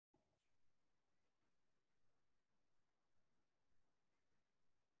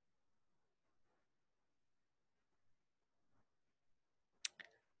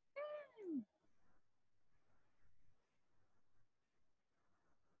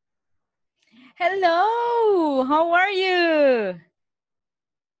Hello, how are you?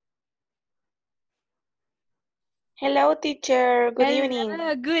 Hello, teacher. Good evening.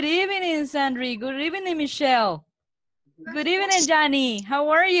 Hello, good evening, Sandri. Good evening, Michelle. Good evening, Johnny. How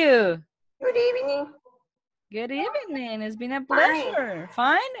are you? Good evening. Good evening. It's been a Fine. pleasure.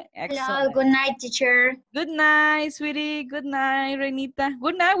 Fine? Hello, Excellent. good night, teacher. Good night, sweetie. Good night, Renita.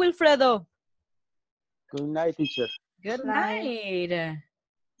 Good night, Wilfredo. Good night, teacher. Good Night. night.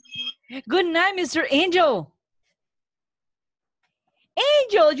 Good night, Mr. Angel.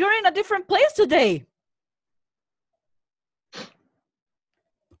 Angel, you're in a different place today.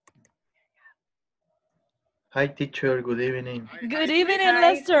 Hi, teacher. Good evening. Good evening, Hi.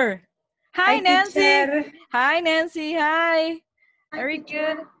 Lester. Hi, Nancy. Teacher. Hi, Nancy. Hi. Hi, Very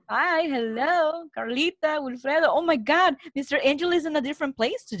teacher. good. Hi, hello. Carlita, Wilfredo. Oh my God, Mr. Angel is in a different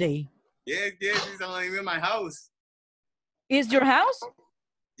place today. Yes, it's only in my house. Is your house?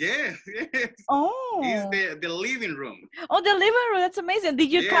 Yes. Oh. It's the living room. Oh, the living room. That's amazing.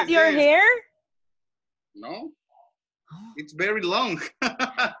 Did you Yes, cut your yes. hair? No, it's very long.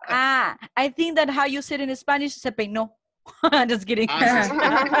 Ah, I think that how you say it in Spanish, se peinó. I'm just kidding. I'm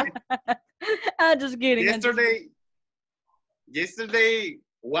just kidding. Yesterday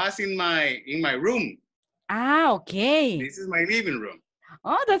was in my room. Ah, okay. This is my living room.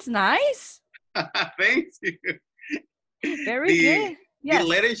 Oh, that's nice. Thank you. Very good. Yes. The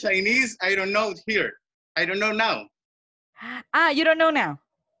letter Chinese, I don't know here. I don't know now. Ah, you don't know now.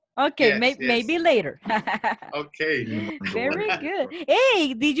 Okay, Yes, yes. maybe later. Okay. Very good.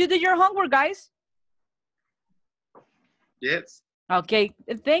 Hey, did you do your homework, guys? Yes. Okay,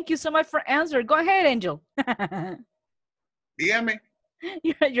 thank you so much for answering. Go ahead, Angel. Dígame.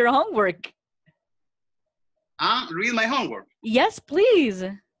 Your homework. Read my homework. Yes, please.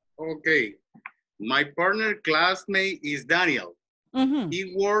 Okay. My partner classmate is Daniel. Mm-hmm.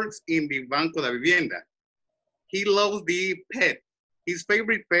 He works in the Banco de Vivienda. He loves the pet. His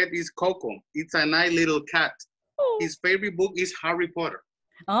favorite pet is Coco. It's a nice little cat. Oh. His favorite book is Harry Potter.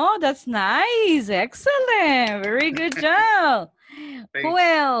 Oh, that's nice. Excellent. Very good job. Who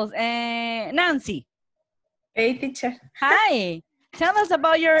else? Nancy. Hey, teacher. Hi. Tell us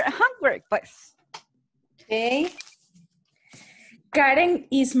about your homework, please. Okay. Karen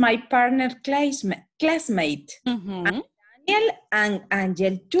is my partner classmate. Mm-hmm. Daniel and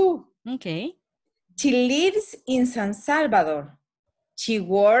Angel too. Okay. She lives in San Salvador. She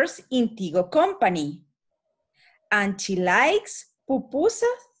works in Tigo Company. And she likes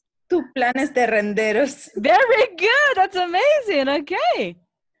pupusas to planes de renderos. Very good. That's amazing. Okay.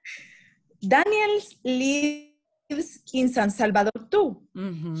 Daniel lives in San Salvador too.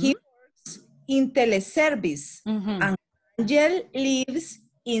 Mm-hmm. He works in teleservice. Mm-hmm. And Angel lives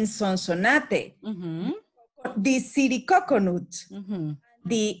in Sonsonate. Mm-hmm. The city coconut. Mm-hmm.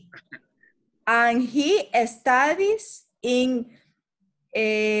 And he studies in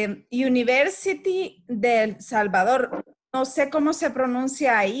University del Salvador. No sé cómo se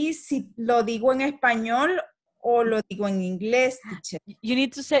pronuncia ahí, si lo digo en español o lo digo en inglés, teacher. You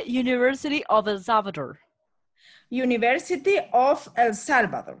need to say University of El Salvador. University of El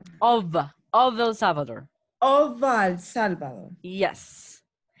Salvador. Of El Salvador. Of El Salvador. Yes.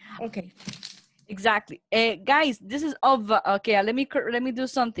 Okay. Exactly. Guys, this is of. Okay, let me do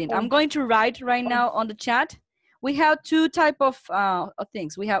something. I'm going to write right now on the chat. We have two type of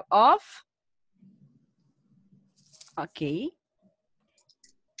things. We have of. Okay.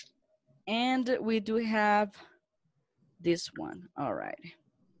 And we do have this one. All right.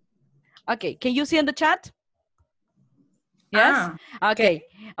 Okay, can you see in the chat? Yes? Okay.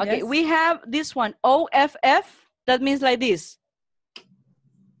 Okay, yes. We have this one, OFF. That means like this.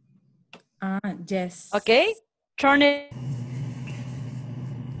 Yes. Okay, turn it.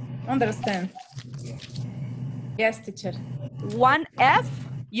 Understand. Yes, teacher. One F,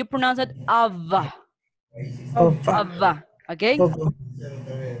 you pronounce it of. Of. Okay?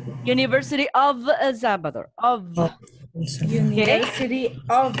 University of El Salvador. Of. University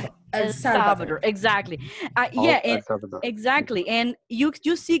of El Salvador. Exactly. Yeah, and exactly. And you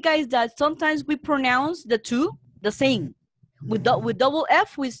see, guys, that sometimes we pronounce the two the same. With double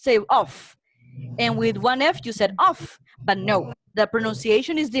F, we say off. And with one F, you said off. But no, the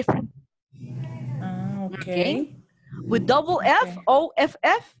pronunciation is different. Okay. With double F,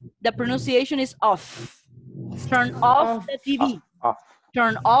 O-F-F, the pronunciation is off. Turn off the TV.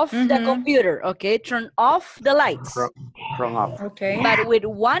 Turn off the computer, okay? Turn off the lights. Turn off. Okay. But with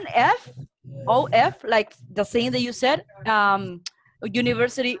one F, O-F, like the same that you said,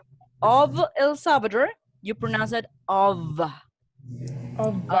 University of El Salvador, you pronounce it of.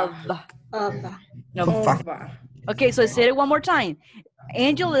 Of. No. Okay, so say it one more time.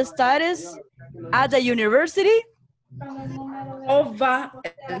 Angel studies at the University of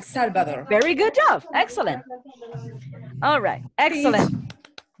El Salvador. Very good job. Excellent. All right. Excellent.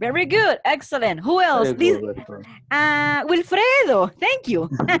 Very good. Excellent. Who else? Very good, very good. Wilfredo. Thank you.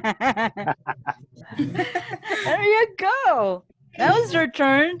 There you go. Now it's your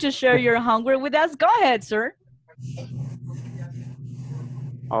turn to share your homework with us. Go ahead, sir.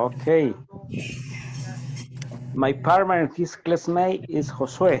 Okay. My partner and his classmate is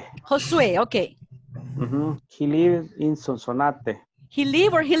Josue. Josue, okay. He lives in Sonsonate. He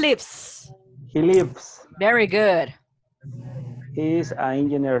live or he lives? He lives. Very good. He is an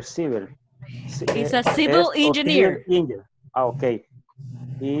engineer civil. He's a civil engineer. Okay.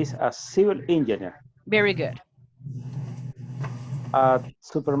 He is a civil engineer. Very good. At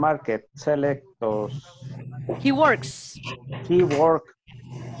supermarket selectos. He works. He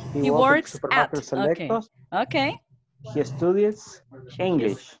works at. selectos. Okay. He studies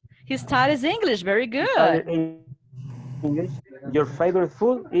English. He studies English. Very good. English. Your favorite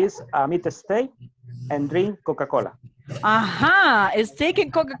food is a meat steak and drink Coca-Cola. Aha, steak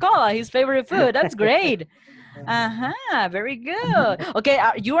and Coca-Cola, his favorite food. That's great. Aha, very good. Okay,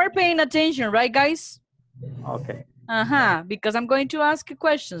 you are paying attention, right, guys? Okay. Because I'm going to ask you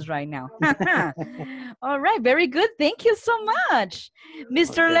questions right now. All right, very good. Thank you so much.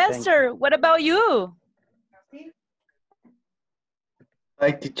 Mr. Okay, Lester, what about you?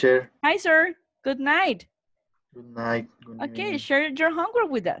 Hi, teacher. Hi, sir. Good night. Good night. Good Okay, evening. share your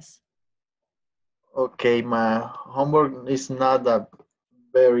homework with us. Okay, my homework is not that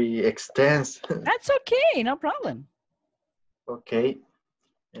very extensive. That's okay, no problem. Okay.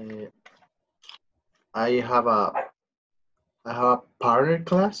 I have a partner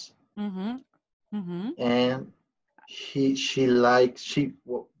class, and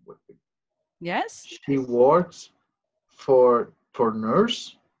Yes. she works for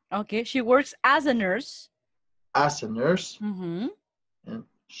nurse. Okay, she works as a nurse. As a nurse, and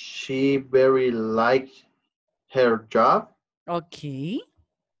she very likes her job. Okay.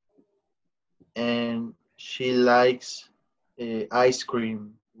 And she likes ice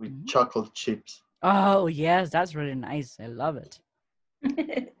cream with chocolate chips. Oh yes, that's really nice. I love it.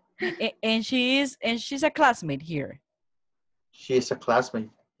 and she's a classmate here. She is a classmate.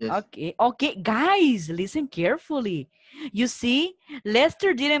 Yes. Okay, guys, listen carefully. You see,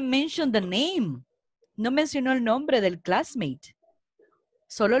 Lester didn't mention the name. No mencionó el nombre del classmate.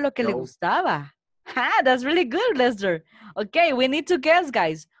 Solo lo que le gustaba. That's really good, Lester. Okay, we need to guess,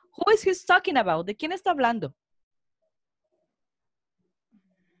 guys. Who is he talking about? ¿De quién está hablando?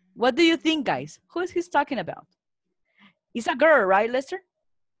 What do you think, guys? Who is he talking about? It's a girl, right, Lester?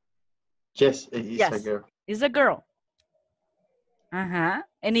 Yes, it's a girl. It's a girl.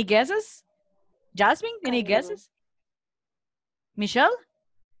 Any guesses? Jasmine, any guesses? Michelle?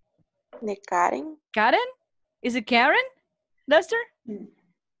 Karen. Karen? Is it Karen, Lester?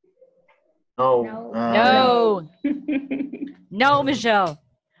 No. No. No, Michelle.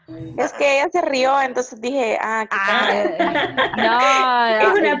 Es que ella se rió, entonces dije, no.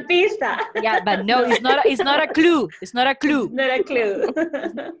 Es una pista. Yeah, but no, it's not a clue. It's not a clue. Not a clue.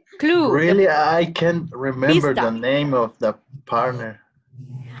 Clue. Really, I can't remember Pista. the name of the partner.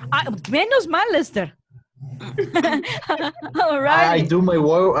 Menos mal, Lester. All right. I do my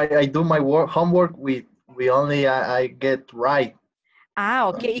work. I do my homework with. I get right.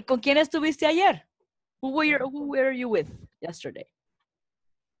 Okay. ¿Y con quién estuviste ayer? Who were you with yesterday?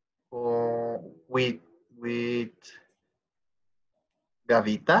 With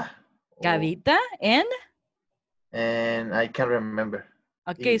Gavita. Gavita and? And I can't remember.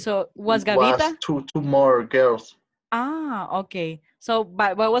 Okay, so was Gavita? Was two more girls. Okay. So,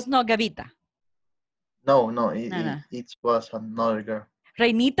 but was not Gavita? No. It was another girl.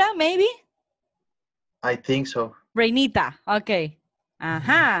 Reinita, maybe? I think so. Reinita, okay.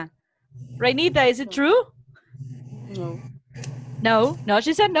 Reinita, is it true? No,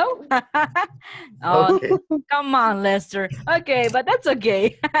 she said no. Okay. Come on, Lester. Okay, but that's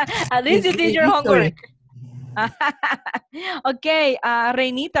okay. At least you did your homework. Okay,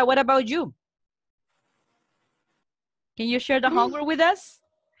 Reinita, what about you? Can you share the homework with us?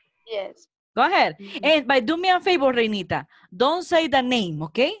 Yes. Go ahead. But do me a favor, Reinita. Don't say the name,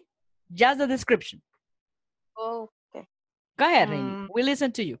 okay? Just the description. Okay. Go ahead, Reinita. We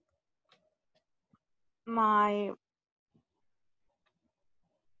listen to you. My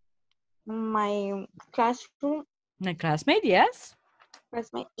classroom. My classmate, yes.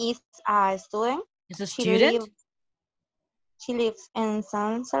 Classmate is a student. Is a student. She lives in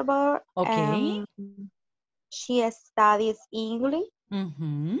San Salvador. Okay. She studies English.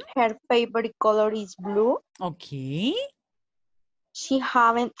 Mm-hmm. Her favorite color is blue. Okay. She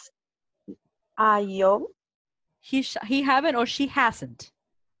haven't a job. He haven't or she hasn't?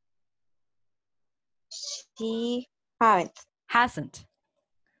 She haven't. Hasn't.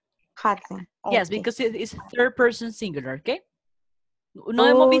 Hasn't. Yes, Okay. because it's third person singular, okay? No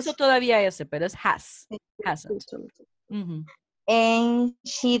hemos visto todavía ese, pero es has. Hasn't. Mm-hmm. And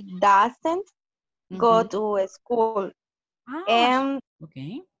she doesn't go to school. Ah, And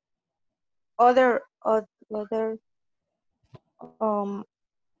okay. other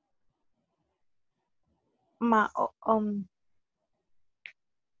ma,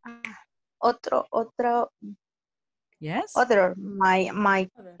 otro Yes. other my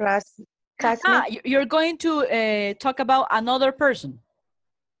classmate. You're going to talk about another person.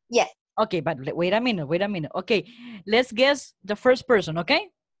 Yes. Okay, but wait a minute. Okay, let's guess the first person, okay?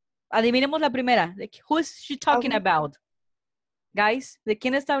 Adivinemos la primera. Like, who is she talking about? Guys, ¿de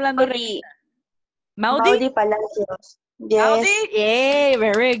quién está hablando? Maudie? Maudie Palacios. Yes. Maudie? Yay,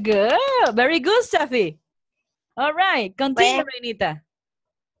 very good. Very good, Steffi. All right, continue, Renita.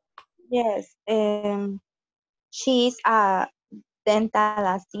 Yes. She's a dental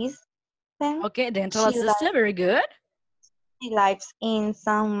assistant. Okay, dental assistant, very good. She lives in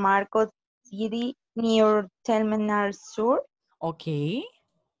San Marcos City near Terminal Sur. Okay.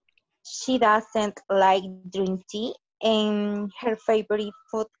 She doesn't like drink tea and her favorite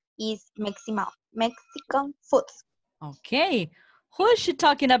food is Mexican food. Okay. Who is she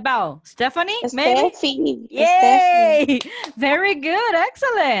talking about? Stephanie, maybe? Steffi. Yay! Very good.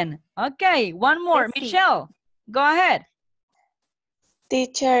 Excellent. Okay, one more. Steffi. Michelle, go ahead.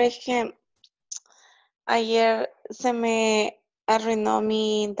 Teacher, es que ayer se me arruinó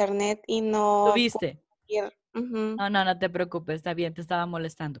mi internet y no... ¿Tuviste? No te preocupes, está bien, te estaba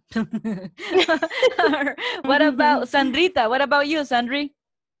molestando. What about Sandrita? What about you, Sandri?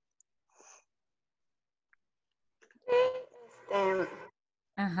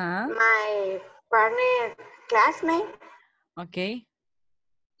 My partner classmate. Okay.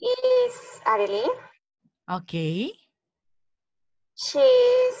 Is Arely. Okay.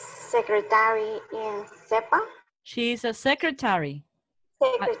 She's secretary in CEPA. She's a secretary. She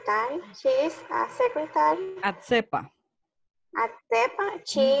is a secretary. At CEPA. At CEPA.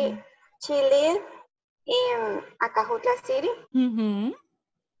 She lives in Acajutla City. And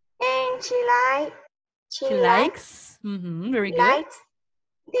she likes. Very good. Likes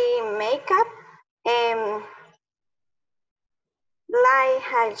the makeup and like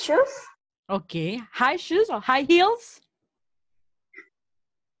high shoes. Okay. High shoes or high heels?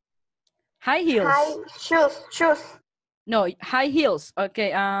 High heels. High shoes. No, high heels.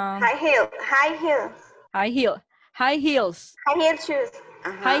 Okay. High heels. High heels. High heel shoes.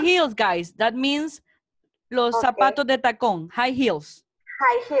 High heels, guys. That means los zapatos de tacón. High heels.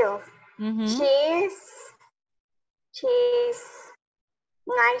 High heels. She's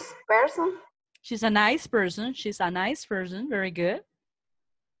nice person. She's a nice person. She's a nice person. Very good.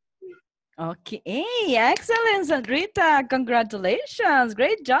 Okay. Hey, excellent, Sandrita. Congratulations.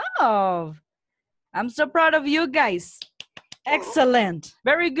 Great job. I'm so proud of you guys. Excellent.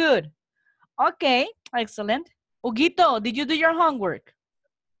 Very good. Okay. Excellent. Huguito, did you do your homework?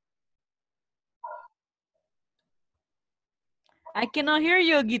 I cannot hear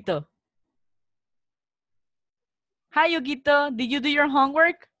you, Huguito. Hi, Huguito. Did you do your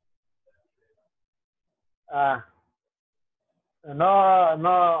homework?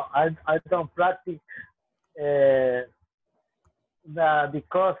 No, I don't practice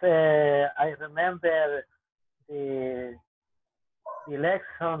because I remember the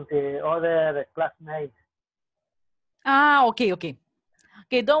lesson, the other classmates. Okay.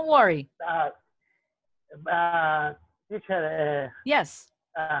 Okay, don't worry. Teacher. Yes.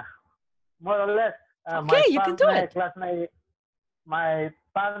 More or less. Okay, you can do it. My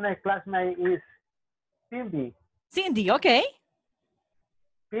partner classmate is Cindy. Cindy, okay.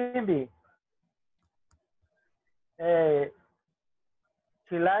 Cindy.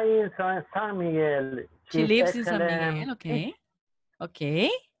 She lives in San Miguel. She lives in San Miguel, okay. Okay.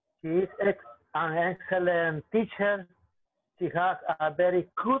 She is an excellent teacher. She has a very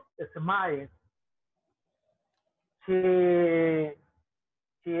good smile. She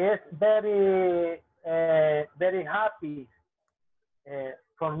is very happy.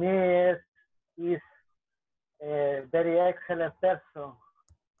 For me, is a very excellent person.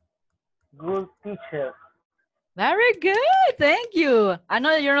 Good teacher. Very good. Thank you. I know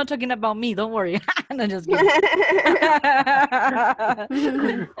that you're not talking about me. Don't worry. No, just kidding.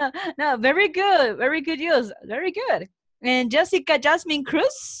 No, very good. Very good use. Very good. And Jessica Jasmine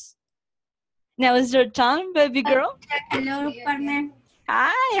Cruz. Now is your turn, baby girl. Hello, partner.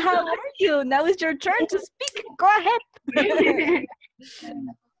 Hi, how are you? Now it's your turn to speak. Go ahead.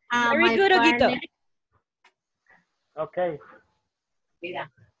 Very good, Oguito. Okay. Your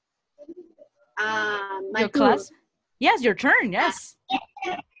class? Yes, your turn, yes.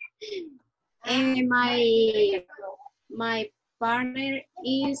 And my partner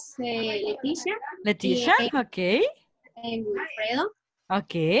is Leticia. Leticia, okay. And Wilfredo.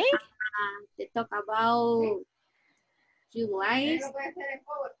 Okay. To talk about July.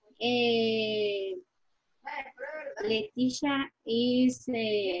 Leticia is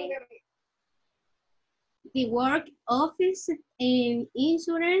the work office in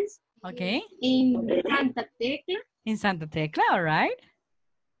insurance. Okay. In Santa Tecla. In Santa Tecla, all right.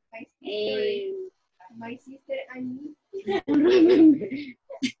 My sister and me.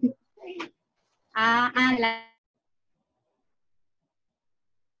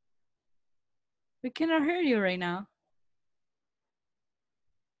 We cannot hear you right now.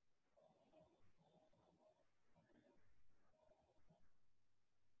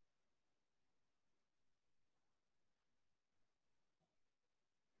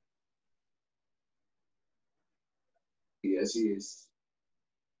 Yes, he is.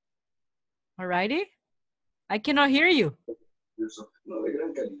 All righty. I cannot hear you.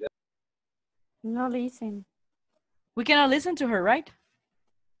 No listen. We cannot listen to her, right?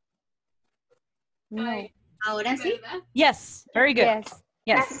 No. Ahora sí? Yes, very good. Yes.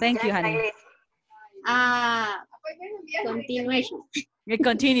 Yes, thank you, honey. Continuation. We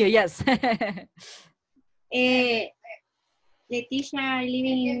continue, yes. Leticia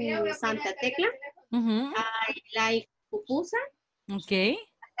living in Santa Tecla. I like pupusa. Okay.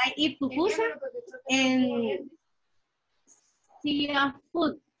 I eat pupusa and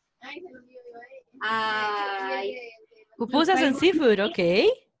seafood. Pupusas and seafood, okay.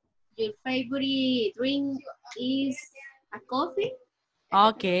 Your favorite drink is a coffee?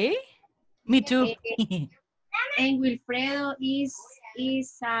 Okay. Me too. And Wilfredo is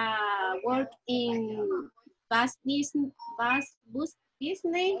work in bus business.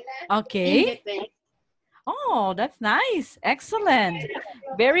 Okay. Oh, that's nice. Excellent.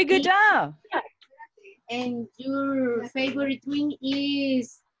 Very good job. And your favorite drink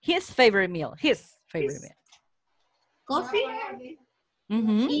is? His favorite meal. His favorite meal. Coffee?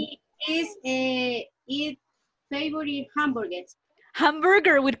 He is eat favorite hamburgers.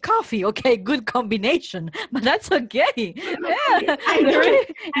 Hamburger with coffee. Okay, good combination, but that's okay.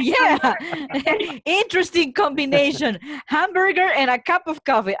 Yeah. Interesting combination. Hamburger and a cup of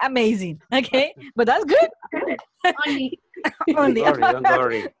coffee. Amazing. Okay, but that's good. Only. Don't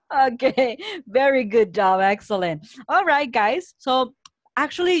worry. Okay, very good job. Excellent. All right, guys. So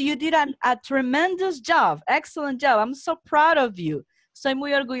actually, you did a tremendous job. Excellent job. I'm so proud of you. Estoy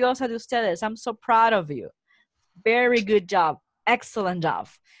muy orgullosa de ustedes. I'm so proud of you. Very good job. Excellent job.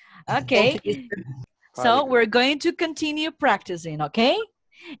 Okay. So we're going to continue practicing, okay?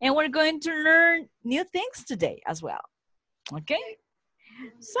 And we're going to learn new things today as well. Okay?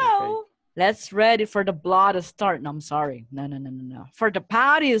 So let's ready for the blood to start. No, I'm sorry. No. For the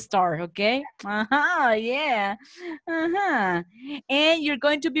party to start, okay? Yeah. And you're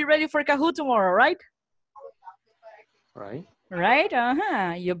going to be ready for Kahoot tomorrow, right? Right. Right?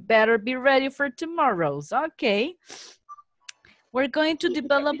 You better be ready for tomorrow's. Okay. We're going to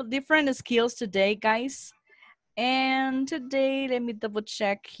develop different skills today, guys. And today, let me double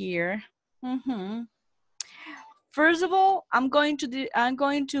check here. First of all, I'm going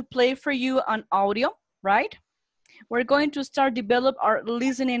to play for you an audio, right? We're going to start develop our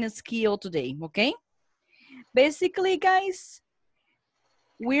listening skill today, okay? Basically, guys,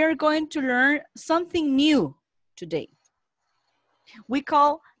 we are going to learn something new today. We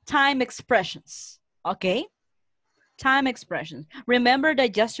call time expressions, okay? Time expressions. Remember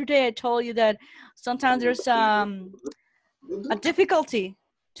that yesterday I told you that sometimes there's a difficulty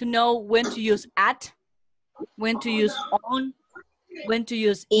to know when to use at, when to use on, when to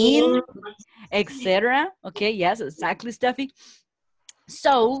use in, etc. Okay, yes, exactly, Steffi.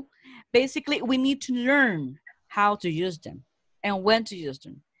 So basically we need to learn how to use them and when to use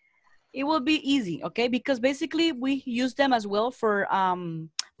them. It will be easy, okay? Because basically we use them as well for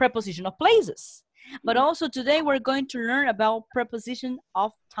preposition of places. But also today we're going to learn about preposition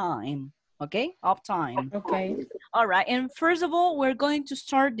of time, okay? Of time. Okay. All right, and first of all, we're going to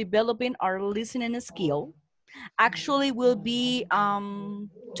start developing our listening skill. Actually, will be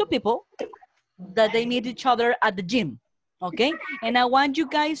two people that they meet each other at the gym, okay? And I want you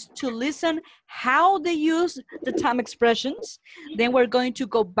guys to listen how they use the time expressions. Then we're going to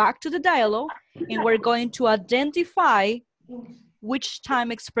go back to the dialogue and we're going to identify which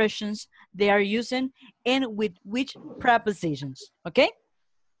time expressions they are using and with which prepositions. Okay?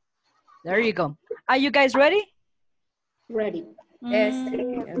 There you go. Are you guys ready? Ready. Yes,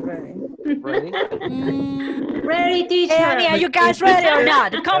 ready. Ready? Ready, teacher. Annie, are you guys ready or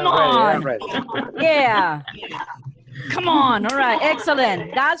not? Come on. I'm ready. Yeah. Come on. All right.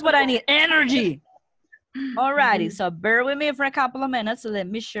 Excellent. That's what I need. Energy. All righty. So bear with me for a couple of minutes. Let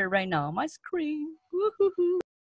me share right now my screen. Woo-hoo-hoo.